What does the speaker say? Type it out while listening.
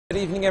Good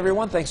evening,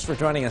 everyone. Thanks for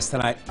joining us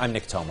tonight. I'm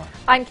Nick Tomer.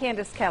 I'm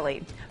Candace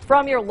Kelly.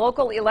 From your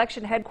local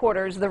election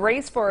headquarters, the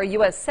race for a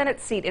U.S.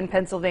 Senate seat in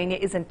Pennsylvania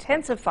is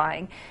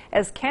intensifying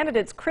as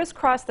candidates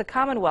crisscross the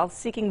Commonwealth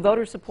seeking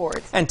voter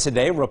support. And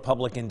today,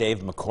 Republican Dave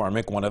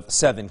McCormick, one of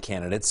 7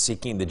 candidates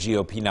seeking the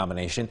GOP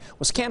nomination,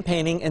 was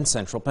campaigning in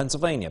central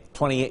Pennsylvania.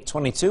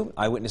 2822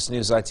 Eyewitness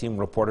News I-Team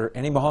reporter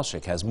Annie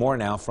McCormick has more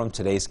now from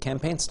today's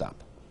campaign stop.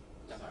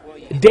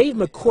 Dave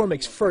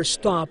McCormick's first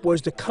stop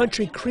was the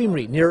Country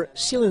Creamery near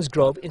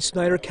Selinsgrove in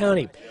Snyder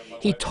County.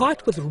 He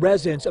talked with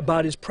residents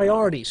about his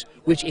priorities,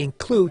 which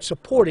include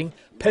supporting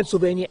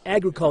Pennsylvania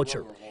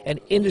agriculture, an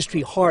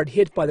industry hard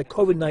hit by the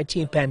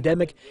COVID-19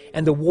 pandemic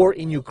and the war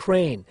in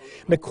Ukraine.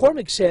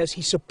 McCormick says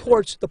he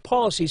supports the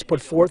policies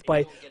put forth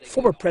by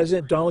former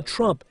President Donald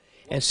Trump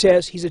and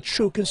says he's a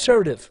true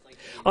conservative.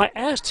 I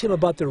asked him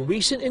about the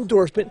recent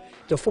endorsement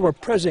the former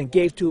president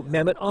gave to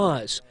Mehmet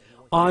Oz.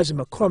 Oz and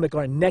McCormick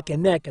are neck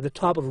and neck at the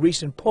top of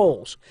recent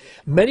polls.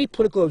 Many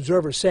political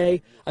observers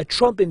say a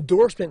Trump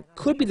endorsement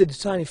could be the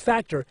deciding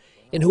factor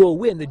in who will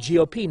win the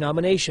GOP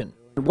nomination.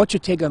 What's your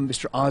take on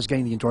Mr. Oz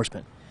getting the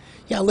endorsement?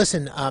 Yeah,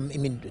 listen,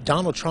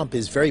 Donald Trump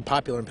is very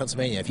popular in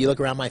Pennsylvania. If you look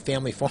around my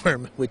family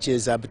farm, which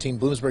is between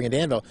Bloomsburg and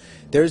Danville,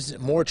 there's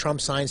more Trump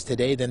signs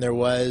today than there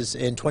was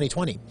in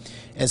 2020.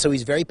 And so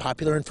he's very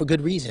popular, and for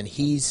good reason.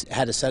 He's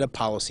had a set of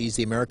policies,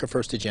 the America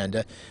First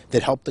agenda,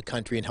 that help the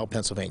country and help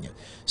Pennsylvania.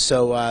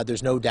 So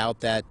there's no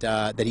doubt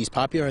that he's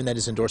popular and that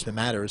his endorsement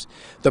matters.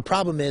 The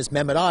problem is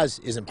Mehmet Oz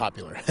isn't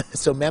popular.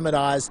 So Mehmet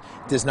Oz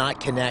does not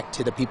connect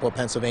to the people of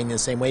Pennsylvania the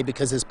same way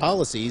because his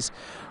policies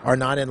are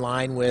not in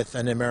line with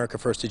an America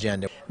First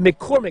agenda.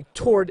 McCormick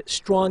toured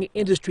Strong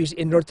Industries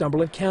in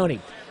Northumberland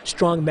County.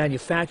 Strong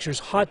manufactures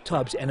hot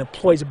tubs and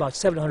employs about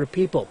 700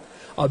 people.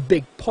 A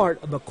big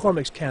part of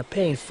McCormick's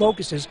campaign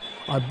focuses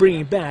on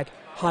bringing back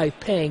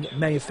high-paying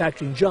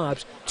manufacturing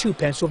jobs to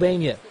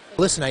Pennsylvania.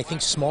 Listen, I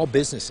think small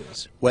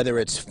businesses, whether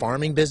it's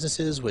farming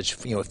businesses, which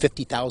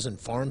 50,000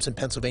 farms in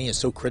Pennsylvania is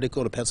so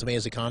critical to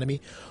Pennsylvania's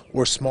economy,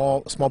 or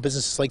small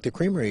businesses like the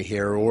creamery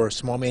here, or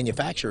small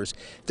manufacturers,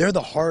 they're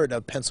the heart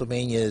of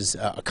Pennsylvania's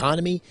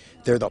economy.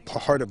 They're the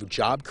heart of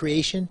job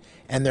creation,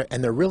 and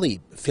they're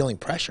really feeling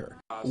pressure.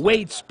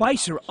 Wade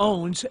Spicer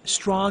owns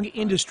Strong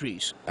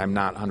Industries. I'm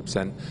not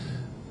 100%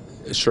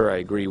 sure I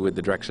agree with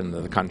the direction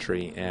of the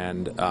country,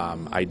 and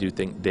I do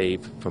think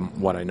Dave, from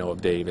what I know of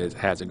Dave,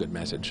 has a good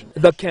message.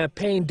 The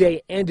campaign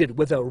day ended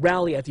with a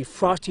rally at the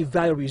Frosty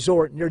Valley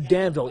Resort near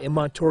Danville in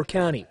Montour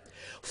County.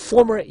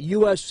 Former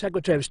U.S.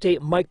 Secretary of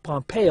State Mike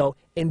Pompeo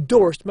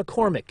endorsed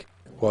McCormick.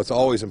 Well, it's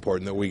always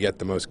important that we get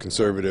the most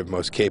conservative,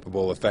 most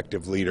capable,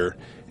 effective leader,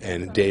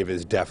 and Dave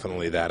is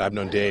definitely that. I've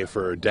known Dave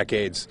for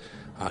decades.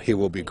 He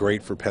will be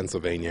great for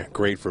Pennsylvania,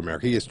 great for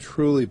America. He is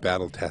truly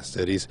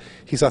battle-tested.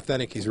 He's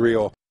authentic, he's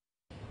real.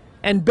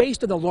 And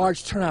based on the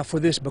large turnout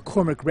for this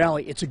McCormick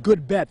rally, it's a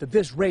good bet that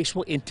this race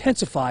will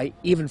intensify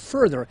even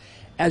further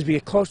as we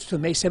get closer to the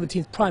May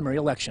 17th primary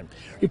election.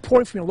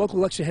 Reporting from your local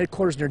election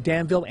headquarters near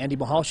Danville, Andy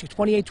McCormick,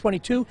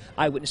 2822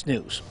 Eyewitness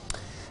News.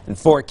 And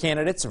 4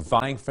 candidates are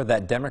vying for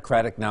that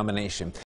Democratic nomination.